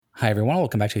Hi, everyone.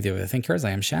 Welcome back to The Overthinkers.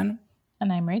 I am Shan.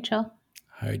 And I'm Rachel.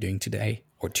 How are you doing today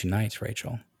or tonight,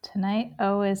 Rachel? Tonight,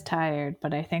 is tired,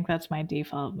 but I think that's my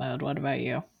default mode. What about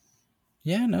you?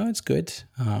 Yeah, no, it's good.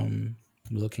 I'm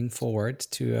looking forward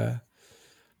to a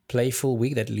playful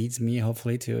week that leads me,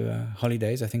 hopefully, to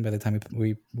holidays. I think by the time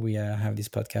we have this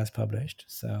podcast published,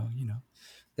 so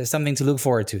there's something to look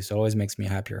forward to. So it always makes me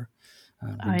happier, Oh,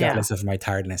 yeah. regardless of my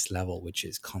tiredness level, which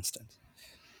is constant.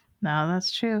 No, that's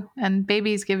true. And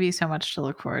babies give you so much to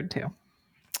look forward to.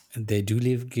 They do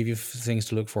give you things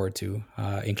to look forward to,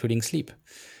 including sleep.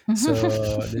 So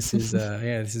this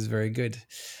is very good.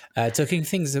 Talking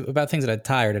things about things that are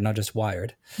tired and not just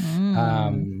wired.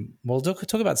 Mm, We'll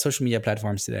talk about social media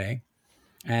platforms today.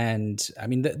 And I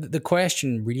mean, the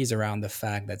question really is around the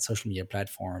fact that social media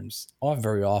platforms are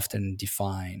very often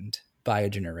defined by a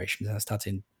generation that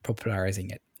started popularizing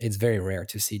it. It's very rare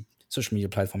to see social media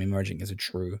platform emerging as a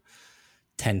true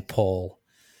tentpole,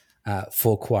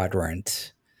 full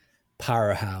quadrant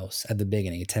powerhouse at the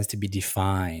beginning. It tends to be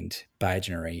defined by a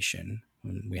generation.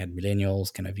 When we had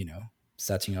millennials kind of,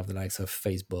 starting off the likes of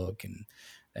Facebook, and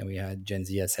then we had Gen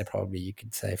Z, I'd say probably you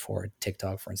could say for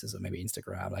TikTok, for instance, or maybe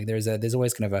Instagram. Like there's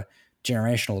always kind of a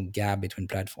generational gap between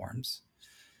platforms.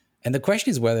 And the question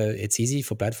is whether it's easy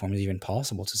for platforms, even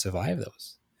possible, to survive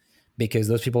those. Because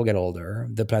those people get older,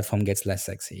 the platform gets less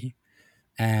sexy,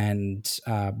 and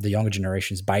the younger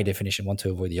generations by definition want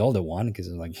to avoid the older one because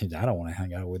it's like, I don't want to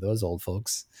hang out with those old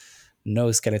folks.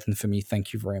 No skeleton for me,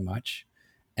 thank you very much.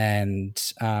 And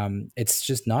it's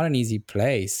just not an easy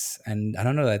place, and I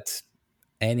don't know that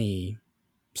any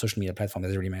social media platform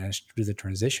has really managed to do the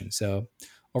transition. So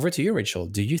over to you, Rachel.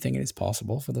 Do you think it is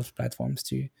possible for those platforms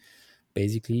to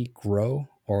basically grow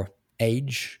or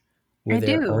age I with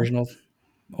their do. original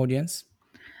audience?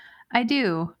 I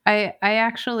do. I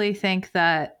actually think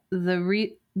that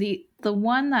the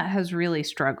one that has really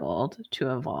struggled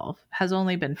to evolve has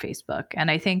only been Facebook.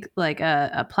 And I think like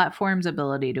a platform's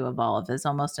ability to evolve is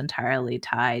almost entirely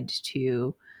tied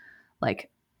to like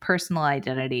personal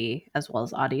identity as well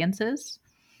as audiences.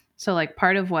 So, like,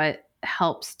 part of what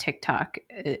helps TikTok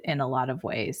in a lot of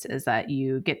ways is that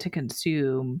you get to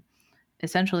consume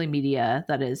essentially media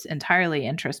that is entirely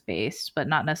interest based, but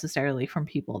not necessarily from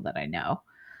people that I know.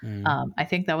 Mm, I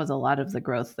think that was a lot of the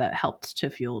growth that helped to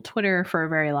fuel Twitter for a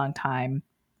very long time.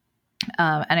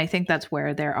 And I think that's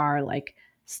where there are like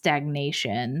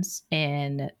stagnations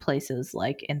in places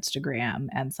like Instagram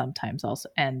and sometimes also,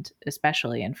 and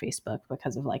especially in Facebook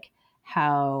because of like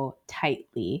how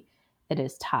tightly it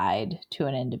is tied to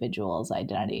an individual's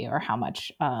identity or how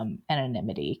much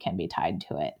anonymity can be tied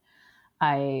to it.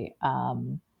 I,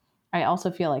 um, I also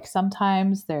feel like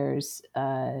sometimes there's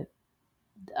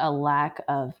a lack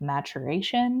of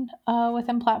maturation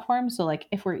within platforms. So, like,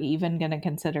 if we're even going to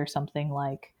consider something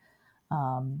like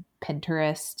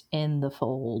Pinterest in the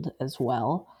fold as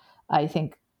well. I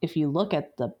think if you look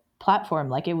at the platform,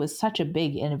 like it was such a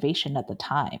big innovation at the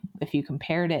time. If you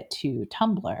compared it to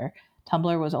Tumblr,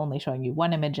 Tumblr was only showing you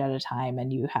one image at a time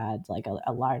and you had like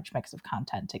a large mix of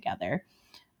content together.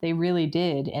 They really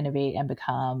did innovate and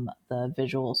become the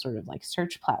visual sort of like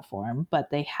search platform,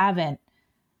 but they haven't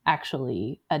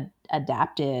actually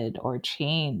adapted or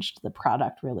changed the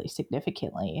product really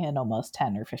significantly in almost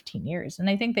 10 or 15 years. And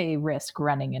I think they risk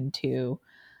running into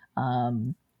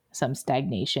um, some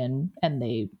stagnation, and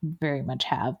they very much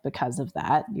have because of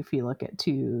that. If you look at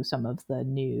to some of the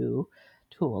new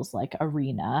tools like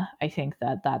Arena, I think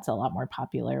that that's a lot more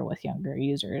popular with younger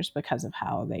users because of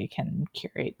how they can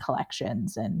curate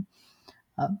collections and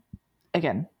um,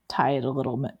 again tie it a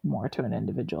little bit more to an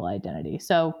individual identity.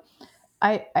 So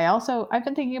I also I've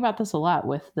been thinking about this a lot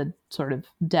with the sort of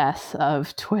death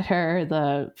of Twitter,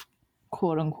 the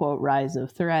quote unquote rise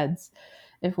of threads.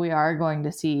 If we are going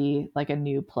to see like a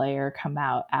new player come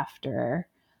out after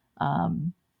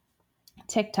um,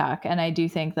 TikTok, and I do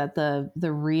think that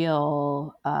the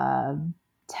real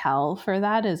tell for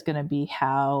that is going to be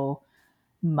how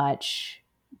much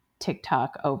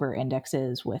TikTok over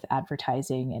indexes with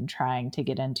advertising and trying to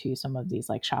get into some of these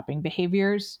like shopping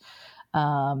behaviors.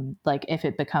 Like if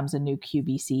it becomes a new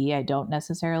QVC, I don't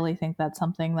necessarily think that's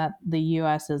something that the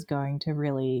US is going to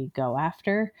really go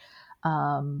after.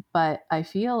 But I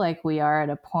feel like we are at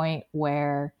a point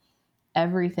where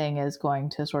everything is going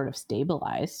to sort of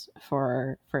stabilize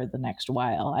for the next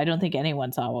while. I don't think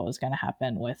anyone saw what was going to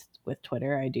happen with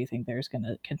Twitter. I do think there's going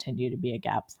to continue to be a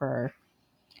gap for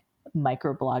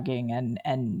microblogging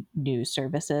and news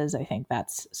services. I think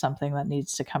that's something that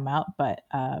needs to come out. But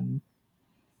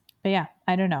yeah,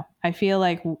 I don't know. I feel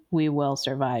like we will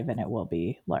survive and it will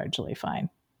be largely fine.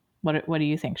 What do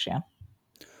you think, Shan?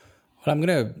 well, I'm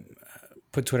gonna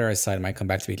put Twitter aside. I might come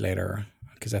back to it later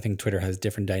because I think Twitter has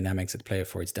different dynamics at play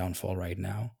for its downfall right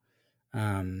now,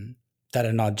 um, that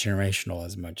are not generational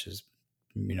as much as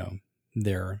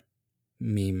their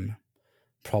meme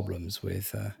problems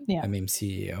with Yeah. a meme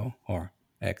CEO or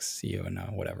ex CEO now,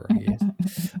 whatever he is.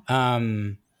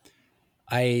 Um,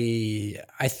 I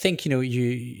think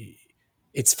you.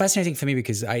 It's fascinating for me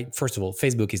because first of all,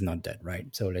 Facebook is not dead, right?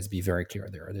 So let's be very clear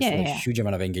there. There's Yeah, still a yeah. huge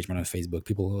amount of engagement on Facebook.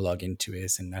 People who log into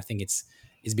it, and I think it's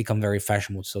become very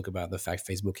fashionable to talk about the fact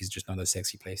Facebook is just not a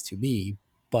sexy place to be,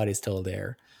 but it's still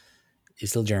there. It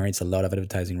still generates a lot of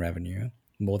advertising revenue,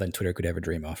 more than Twitter could ever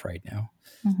dream of right now.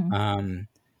 Mm-hmm. Um,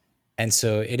 and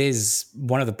so it is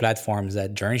one of the platforms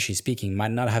that, generally speaking,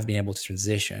 might not have been able to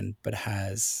transition, but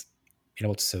has been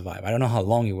able to survive. I don't know how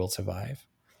long it will survive,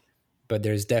 but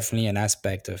there's definitely an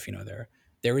aspect of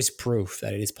there is proof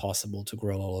that it is possible to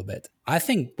grow a little bit. I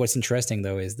think what's interesting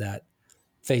though is that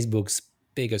Facebook's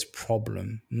biggest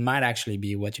problem might actually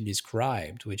be what you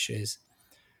described, which is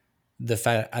the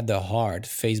fact at the heart,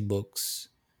 Facebook's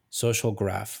social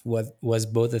graph was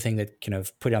both the thing that kind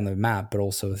of put it on the map, but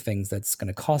also the things that's going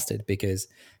to cost it because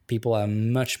people are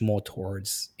much more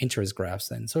towards interest graphs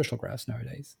than social graphs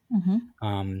nowadays. Mm-hmm.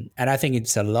 And I think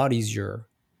it's a lot easier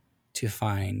to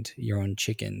find your own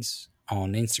chickens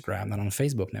on Instagram than on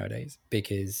Facebook nowadays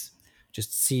because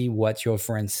just see what your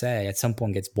friends say at some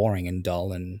point gets boring and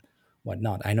dull and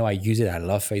whatnot. I know I use it. I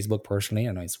love Facebook personally.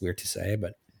 I know it's weird to say,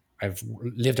 but I've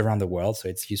lived around the world, so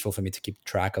it's useful for me to keep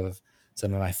track of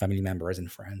some of my family members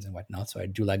and friends and whatnot. So I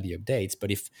do like the updates.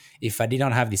 But if I did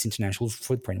not have this international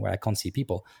footprint where I can't see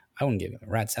people, I wouldn't give a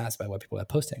rat's ass about what people are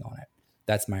posting on it.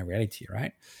 That's my reality,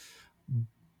 right?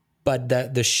 But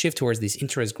the shift towards this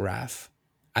interest graph,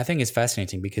 I think is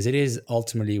fascinating because it is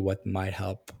ultimately what might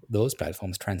help those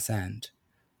platforms transcend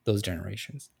those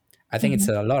generations. I think it's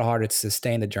Mm-hmm. a lot harder to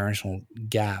sustain the generational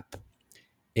gap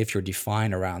if you're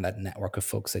defined around that network of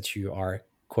folks that you are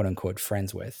quote unquote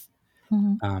friends with,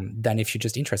 Mm-hmm. than if you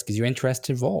just interest, because your interests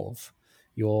evolve,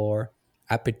 your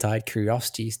appetite,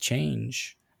 curiosities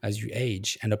change as you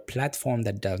age, and a platform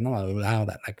that does not allow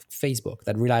that, like Facebook,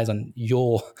 that relies on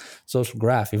your social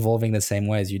graph evolving the same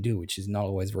way as you do, which is not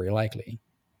always very likely.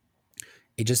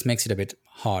 It just makes it a bit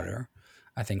harder,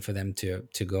 I think, for them to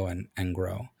go and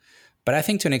grow. But I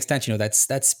think to an extent,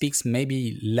 that speaks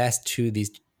maybe less to these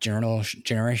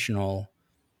generational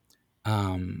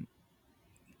um,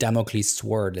 Damocles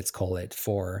sword, let's call it,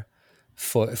 for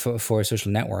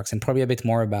social networks, and probably a bit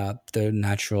more about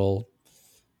basically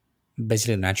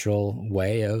the natural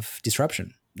way of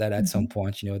disruption. That at some Mm-hmm.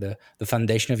 point, the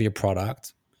foundation of your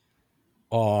product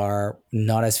are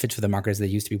not as fit for the market as they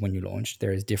used to be when you launched.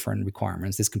 There's different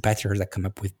requirements. There's competitors that come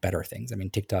up with better things. I mean,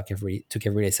 TikTok took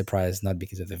every day surprise, not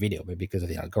because of the video, but because of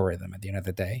the algorithm at the end of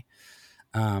the day.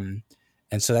 Um,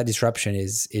 and so that disruption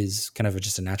is kind of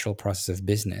just a natural process of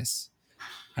business.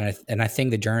 And I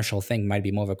think the generational thing might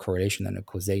be more of a correlation than a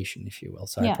causation, if you will.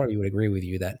 So I Yeah. probably would agree with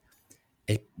you that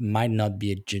it might not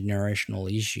be a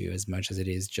generational issue as much as it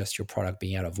is just your product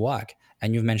being out of whack.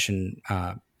 And you've mentioned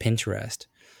Pinterest.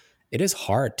 It is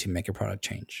hard to make a product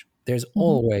change. There's Mm-hmm.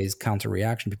 always counter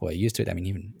reaction. People are used to it. I mean,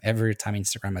 even every time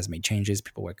Instagram has made changes,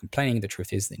 people were complaining. The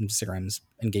truth is, Instagram's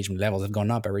engagement levels have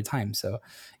gone up every time. So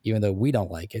even though we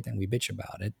don't like it and we bitch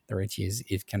about it, the reality is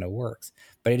it kind of works.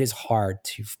 But it is hard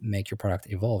to make your product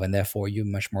evolve, and therefore you're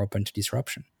much more open to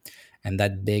disruption. And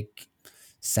that big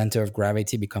center of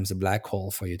gravity becomes a black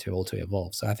hole for you to able to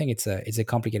evolve. So I think it's a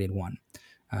complicated one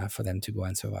for them to go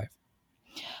and survive.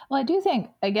 Well, I do think,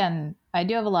 again, I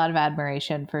do have a lot of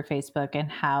admiration for Facebook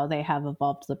and how they have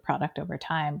evolved the product over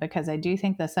time because I do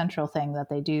think the central thing that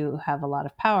they do have a lot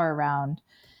of power around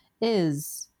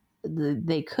is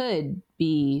they could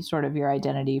be sort of your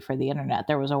identity for the internet.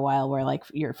 There was a while where like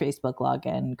your Facebook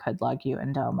login could log you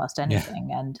into almost Yeah,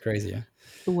 anything, and crazy. Yeah.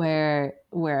 where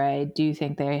I do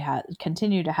think they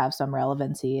continue to have some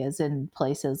relevancy is in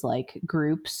places like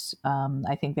groups.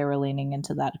 I think they were leaning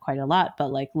into that quite a lot,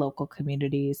 but like local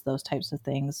communities, those types of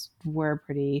things Mem were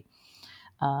pretty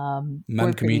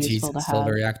communities useful to still have.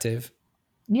 very active.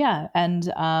 Yeah,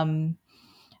 and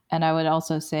I would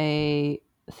also say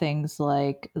things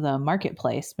like the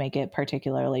marketplace make it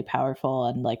particularly powerful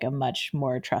and like a much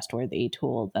more trustworthy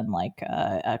tool than like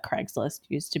a Craigslist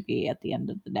used to be at the end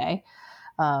of the day.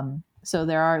 So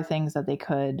there are things that they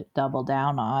could double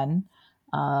down on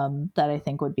that I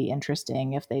think would be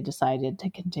interesting if they decided to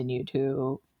continue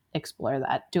to explore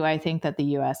that. Do I think that the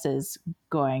US is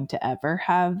going to ever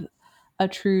have a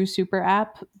true super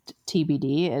app?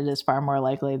 TBD. It is far more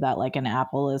likely that like an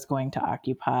Apple is going to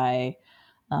occupy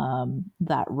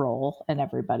that role in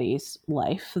everybody's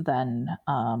life than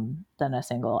a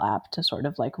single app to sort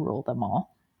of like rule them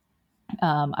all.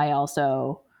 I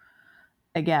also,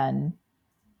 again,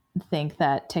 think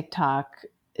that TikTok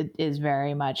is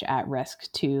very much at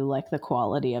risk to like the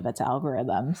quality of its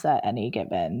algorithms at any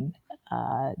given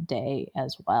day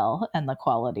as well, and the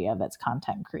quality of its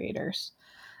content creators.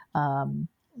 Um,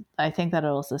 I think that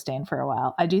it'll sustain for a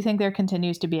while. I do think there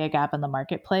continues to be a gap in the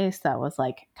marketplace that was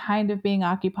like kind of being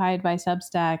occupied by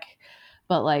Substack.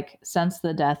 But like since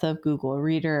the death of Google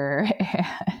Reader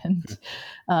and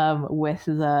with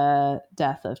the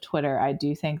death of Twitter, I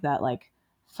do think that like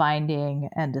finding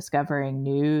and discovering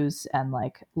news and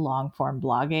like long form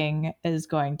blogging is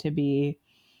going to be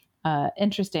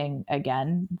interesting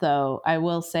again. Though I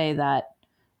will say that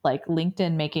like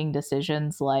LinkedIn making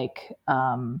decisions like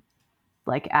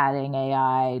adding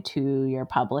AI to your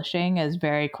publishing is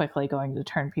very quickly going to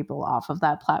turn people off of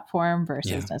that platform Yeah.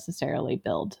 versus necessarily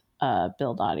build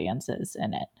audiences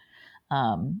in it.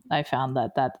 I found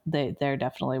that they're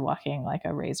definitely walking like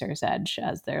a razor's edge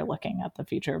as they're looking at the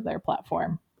future of their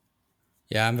platform.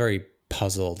 Yeah, I'm very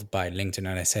puzzled by LinkedIn,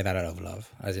 and I say that out of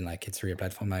love, as in like it's really a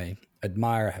platform I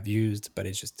admire, have used, but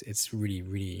it's really,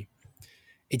 really,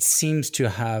 it seems to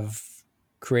have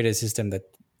created a system that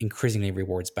increasingly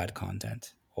rewards bad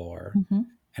content, or Mm-hmm.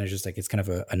 and it's just like it's kind of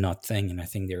a not thing. And I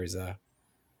think there's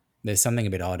something a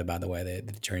bit odd about the way they're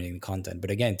generating the content.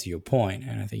 But again, to your point,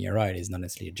 and I think you're right, it's not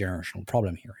necessarily a generational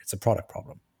problem here; it's a product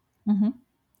problem. Mm-hmm.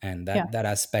 And Yeah. that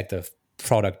aspect of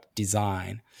product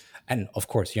design, and of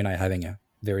course you and I having a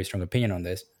very strong opinion on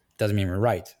this doesn't mean we're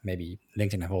right. Maybe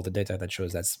LinkedIn have all the data that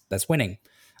shows that's winning.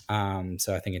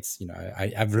 So I think it's,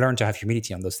 I've learned to have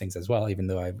humility on those things as well, even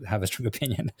though I have a strong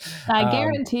opinion. I um,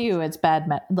 guarantee you it's bad.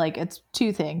 Like it's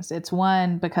two things. It's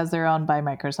one, because they're owned by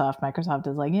Microsoft. Microsoft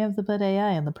is like, you have to put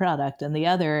AI in the product. And the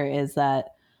other is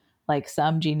that like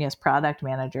some genius product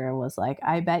manager was like,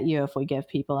 I bet you if we give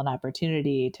people an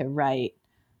opportunity to write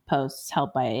posts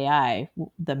helped by AI,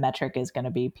 the metric is going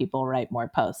to be people write more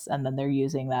posts. And then they're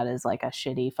using that as like a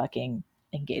shitty fucking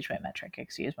engagement metric.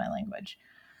 Excuse my language.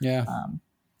 yeah, Um,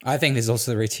 I think there's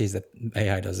also the reality is that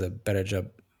AI does a better job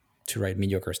to write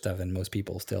mediocre stuff than most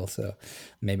people still. So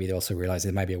maybe they also realize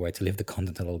it might be a way to lift the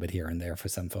content a little bit here and there for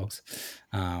some folks.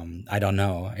 I don't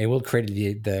know. It will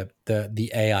create the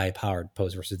AI powered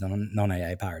post versus non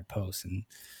AI powered posts,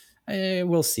 and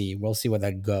we'll see. We'll see where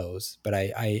that goes. But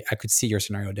I could see your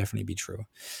scenario definitely be true.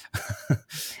 I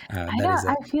That don't, is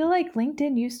a I feel like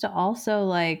LinkedIn used to also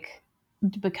like,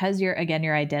 because your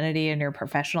identity and your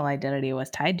professional identity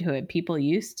was tied to it, people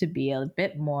used to be a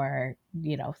bit more,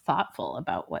 thoughtful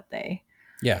about what they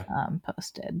yeah.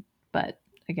 posted. But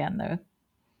again, the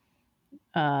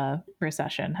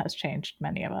recession has changed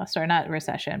many of us, or not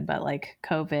recession, but like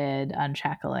COVID,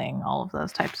 unshackling, all of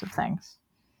those types of things.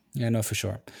 Yeah, no, for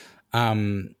sure.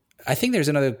 Um, I think there's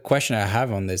another question I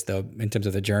have on this though, in terms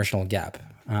of the generational gap.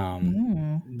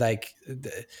 Mm. Like,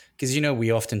 because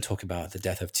we often talk about the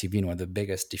death of TV, and one of the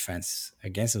biggest defense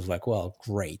against it was like, well,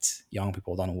 great, young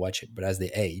people don't watch it, but as they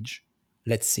age,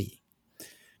 let's see,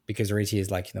 because the reality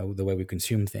is like the way we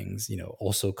consume things,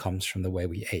 also comes from the way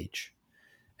we age.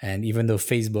 And even though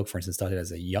Facebook, for instance, started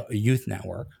as a youth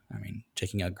network, I mean,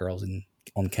 checking out girls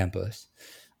on campus,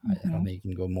 I don't Hmm. think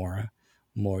you can go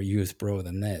more youth bro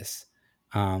than this.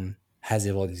 Has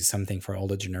evolved into something for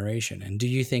older generation. And do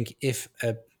you think if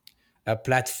a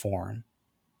platform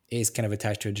is kind of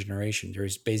attached to a generation, there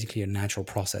is basically a natural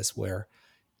process where,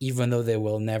 even though they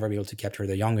will never be able to capture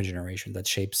the younger generation that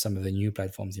shapes some of the new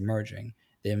platforms emerging,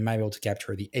 they might be able to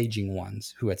capture the aging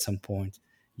ones who at some point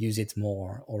use it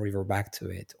more or revert back to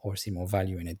it or see more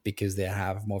value in it because they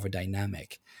have more of a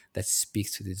dynamic that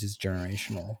speaks to this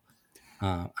generational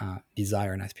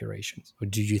desire and aspirations? Or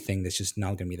do you think that's just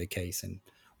not going to be the case, and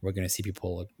we're going to see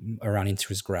people around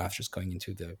interest graphs just going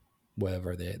into the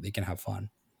wherever they can have fun?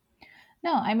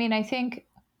 No, I mean, I think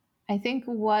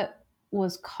what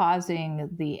was causing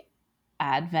the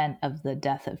advent of the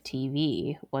death of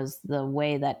TV was the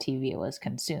way that TV was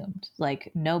consumed.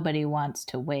 Like nobody wants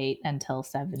to wait until Yeah.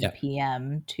 7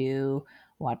 p.m. to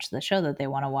watch the show that they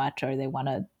want to watch, or they want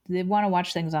to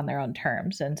watch things on their own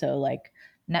terms. And so like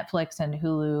Netflix and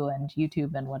Hulu and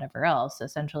YouTube and whatever else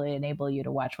essentially enable you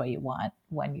to watch what you want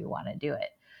when you want to do it.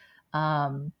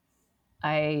 Um,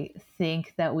 I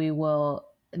think that we will,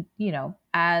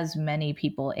 as many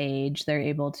people age, they're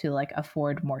able to like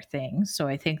afford more things. So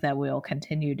I think that we'll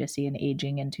continue to see an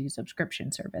aging into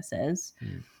subscription services.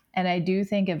 Mm. And I do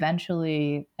think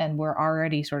eventually, and we're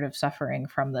already sort of suffering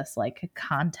from this like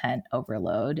content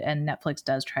overload. And Netflix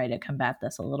does try to combat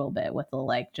this a little bit with the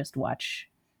like just watch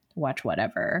watch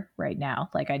whatever right now.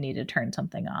 Like I need to turn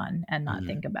something on and not Mhm.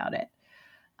 think about it.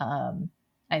 um,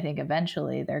 I think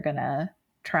eventually they're gonna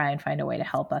try and find a way to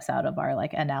help us out of our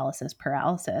like analysis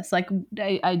paralysis. Like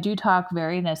I do talk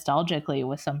very nostalgically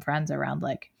with some friends around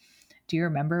like, do you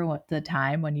remember what the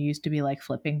time when you used to be like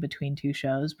flipping between two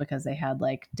shows because they had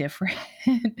like different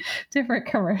different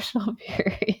commercial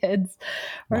periods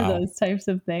or Wow. those types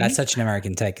of That's things? such an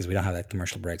American take because we don't have that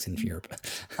commercial breaks in Europe.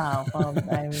 Oh, well,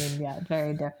 I mean, yeah,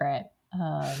 very different.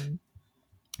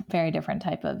 Very different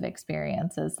type of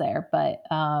experiences there. But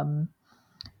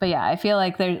yeah, I feel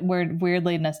like we're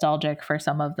weirdly nostalgic for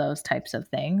some of those types of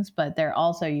things, but there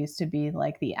also used to be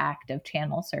like the act of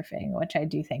channel surfing, which I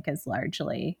do think is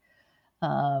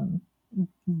um,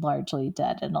 largely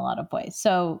dead in a lot of ways.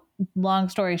 So, long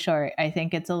story short, I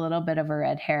think it's a little bit of a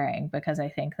red herring because I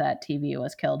think that TV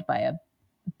was killed by a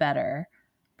better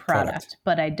Product. product,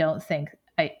 but I don't think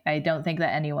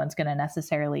that anyone's going to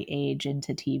necessarily age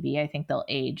into TV. I think they'll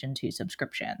age into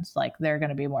subscriptions. Like they're going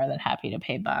to be more than happy to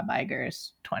pay Bob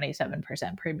Iger's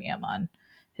 27% premium on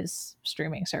his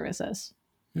streaming services.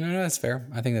 No, that's fair.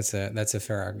 I think that's a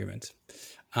fair argument.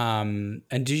 And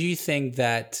do you think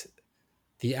that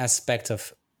the aspect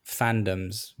of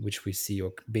fandoms, which we see,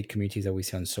 or big communities that we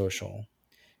see on social,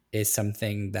 is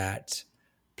something that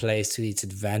plays to its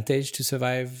advantage to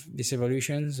survive these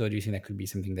evolutions, or do you think that could be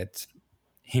something that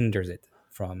hinders it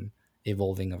from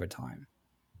evolving over time?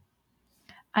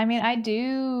 I mean, I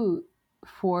do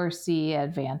foresee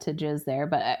advantages there,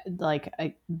 but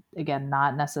again,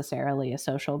 not necessarily a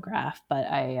social graph, but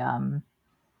I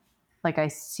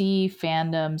see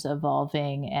fandoms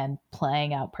evolving and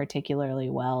playing out particularly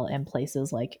well in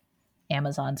places like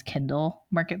Amazon's Kindle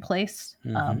marketplace,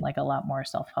 Hmm. like a lot more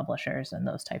self publishers and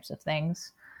those types of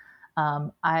things.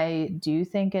 I do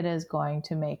think it is going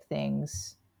to make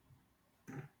things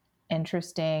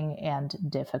interesting and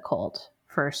difficult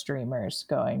for streamers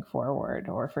going forward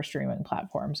or for streaming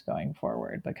platforms going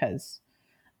forward because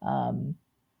um,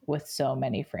 with so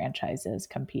many franchises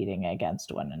competing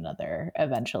against one another,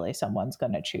 eventually someone's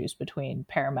going to choose between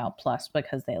Paramount Plus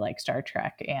because they like Star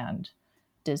Trek and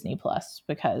Disney Plus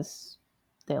because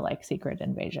they like Secret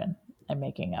Invasion. I'm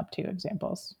making up two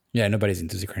examples. Yeah, nobody's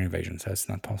into Secret Invasion, so it's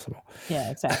not possible. Yeah,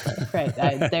 exactly. Right.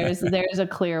 There's a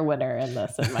clear winner in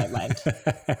this in my mind.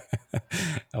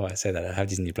 Oh, I say that I have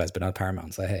Disney Plus, but not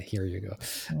Paramount. So hey, here you go.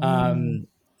 Mm. Um,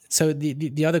 so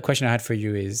the other question I had for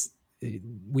you is, uh,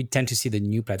 we tend to see the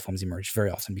new platforms emerge very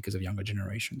often because of younger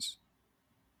generations.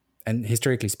 And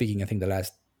historically speaking, I think the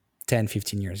last 10,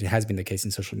 15 years, it has been the case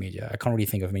in social media. I can't really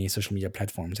think of many social media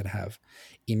platforms that have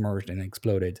emerged and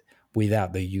exploded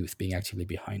without the youth being actively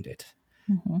behind it.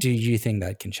 Mhm. Do you think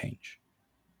that can change?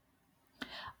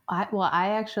 I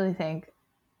actually think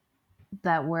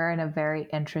that we're in a very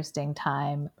interesting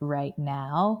time right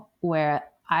now where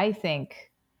I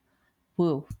think,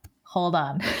 woo, hold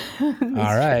on,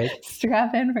 All right,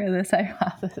 strap in for this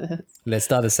hypothesis. let's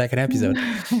start the second episode.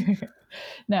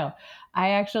 No, I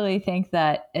actually think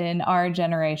that in our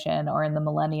generation or in the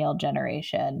millennial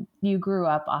generation, you grew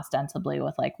up ostensibly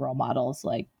with like role models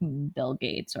like Bill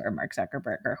Gates or Mark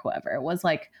Zuckerberg or whoever. It was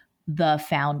like the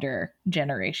founder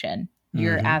generation.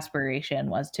 Your Hmm. aspiration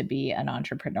was to be an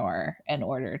entrepreneur in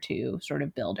order to sort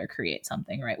of build or create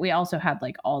something, right? We also had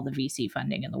like all the VC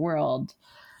funding in the world,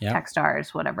 Yeah.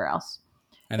 Techstars, whatever else.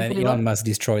 And If then we look Elon Musk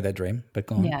destroyed that dream, but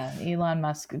go on. Yeah, Elon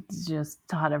Musk just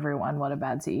taught everyone what a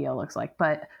bad CEO looks like.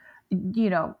 But,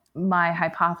 my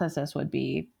hypothesis would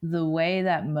be the way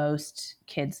that most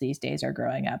kids these days are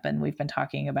growing up, and we've been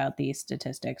talking about these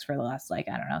statistics for the last, like,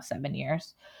 I don't know, 7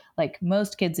 years. Like,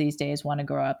 most kids these days want to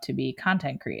grow up to be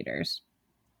content creators.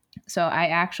 So I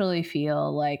actually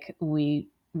feel like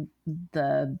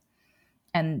the,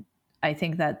 and I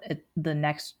think that the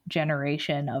next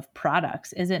generation of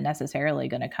products isn't necessarily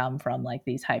going to come from like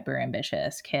these hyper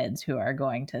ambitious kids who are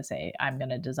going to say, I'm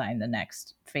going to design the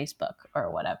next Facebook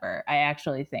or whatever. I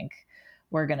actually think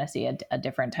we're going to see a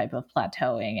different type of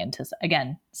plateauing into,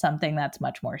 again, something that's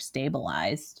much more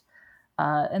stabilized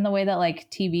in the way that like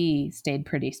TV stayed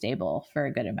pretty stable for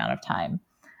a good amount of time,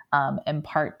 in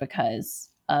part because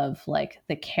of like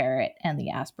the carrot and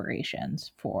the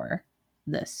aspirations for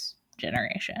this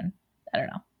generation. I don't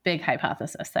know. Big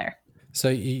hypothesis there. So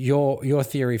your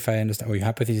theory, if I understand, or your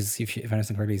hypothesis, if I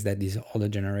understand correctly, is that these older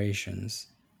generations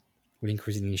will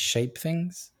increasingly shape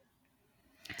things.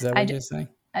 Is that what I, you're saying?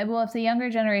 well, if the younger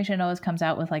generation always comes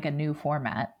out with like a new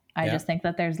format, I Yeah. just think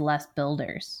that there's less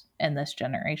builders in this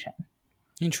generation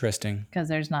Interesting. because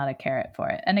there's not a carrot for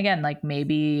it. And again, like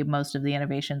maybe most of the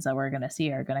innovations that we're going to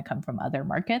see are going to come from other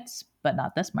markets, but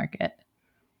not this market.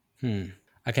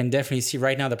 I can definitely see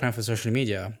right now the plan for social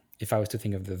media if I was to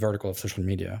think of the vertical of social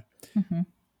media, Mm-hmm.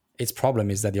 its problem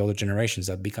is that the older generations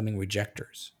are becoming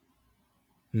rejectors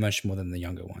much more than the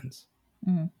younger ones.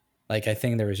 Mm-hmm. Like, I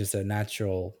think there is just a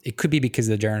natural, it could be because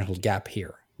of the generational gap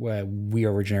here, where we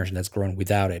are a generation that's grown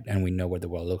without it and we know what the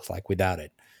world looks like without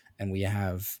it. And we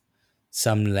have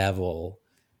some level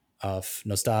of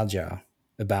nostalgia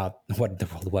about what the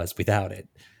world was without it.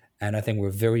 And I think we're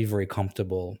very, very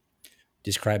comfortable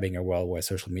describing a world where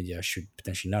social media should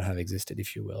potentially not have existed,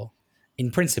 if you will. In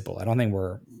principle, I don't think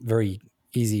we're very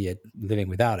easy at living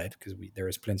without it, because there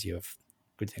is plenty of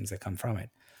good things that come from it.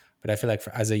 But I feel like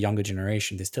as a younger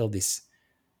generation, there's still this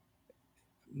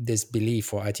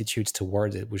belief or attitudes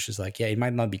towards it, which is like, yeah, it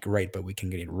might not be great, but we can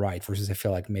get it right. Versus, I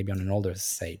feel like maybe on an older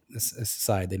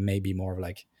side, they may be more of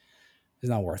like, it's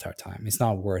not worth our time. It's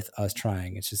not worth us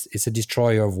trying. It's a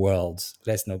destroyer of worlds.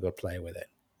 Let's not go play with it.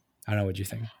 I don't know what you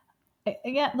think.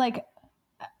 Yeah, like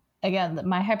again,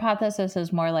 my hypothesis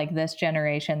is more like this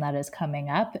generation that is coming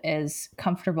up is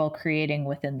comfortable creating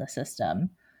within the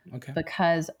system, Okay.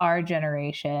 because our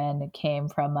generation came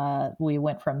from we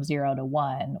went from 0 to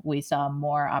 1. We saw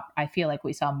more I feel like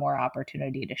we saw more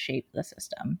opportunity to shape the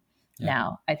system. Yeah.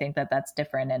 Now I think that that's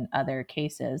different in other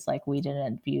cases, like we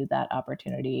didn't view that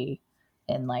opportunity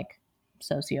in like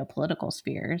socio-political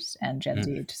spheres, and Gen Mm.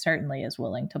 Z certainly is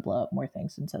willing to blow up more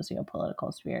things in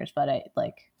socio-political spheres. But I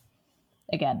like,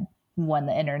 again, when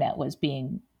the internet was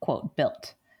being quote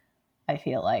built, I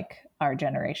feel like our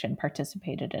generation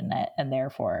participated in it and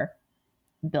therefore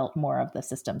built more of the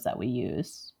systems that we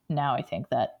use. Now I think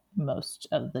that most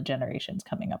of the generations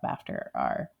coming up after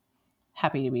are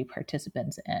happy to be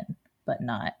participants in, but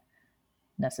not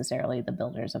necessarily the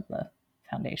builders of the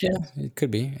Yeah, foundations. it could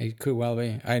be. It could well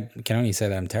be. I can only say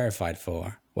that I'm terrified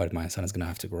for what my son is going to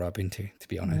have to grow up into, to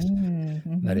be honest.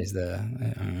 That Mm-hmm. is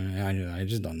I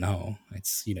just don't know.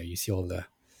 It's, you see all the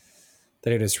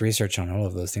latest research on all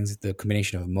of those things. The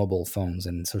combination of mobile phones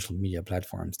and social media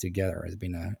platforms together has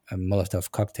been a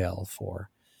Molotov cocktail for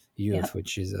youth, Yep.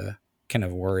 which is kind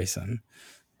of worrisome.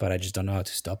 But I just don't know how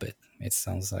to stop it. It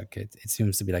sounds like it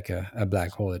seems to be like a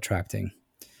black hole attracting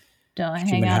Don't hang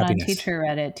human out on happiness. Teacher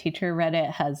Reddit. Teacher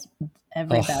Reddit has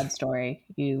every Oh, bad story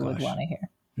you would gosh. want to hear.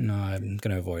 No, I'm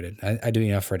going to avoid it. I do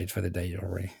enough Reddit for the day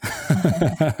already.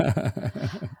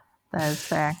 That is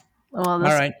fair. Well, All this,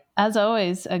 right. as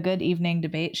always, a good evening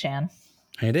debate, Shan.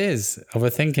 It is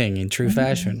overthinking in true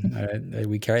fashion.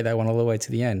 We carry that one all the way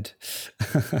to the end.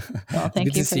 Well, It's good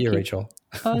thank to you for see you, keep. Rachel.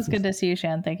 Oh, it's good to see you,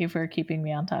 Shan. Thank you for keeping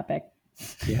me on topic.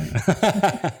 Yeah.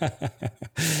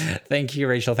 Thank you,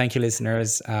 Rachel. Thank you,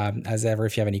 listeners. As ever,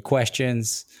 if you have any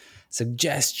questions,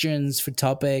 suggestions for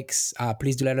topics,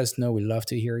 please do let us know. We love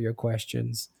to hear your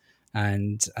questions.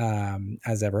 And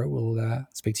as ever, we'll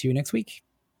speak to you next week.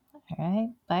 All right.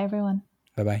 Bye, everyone.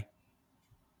 Bye bye.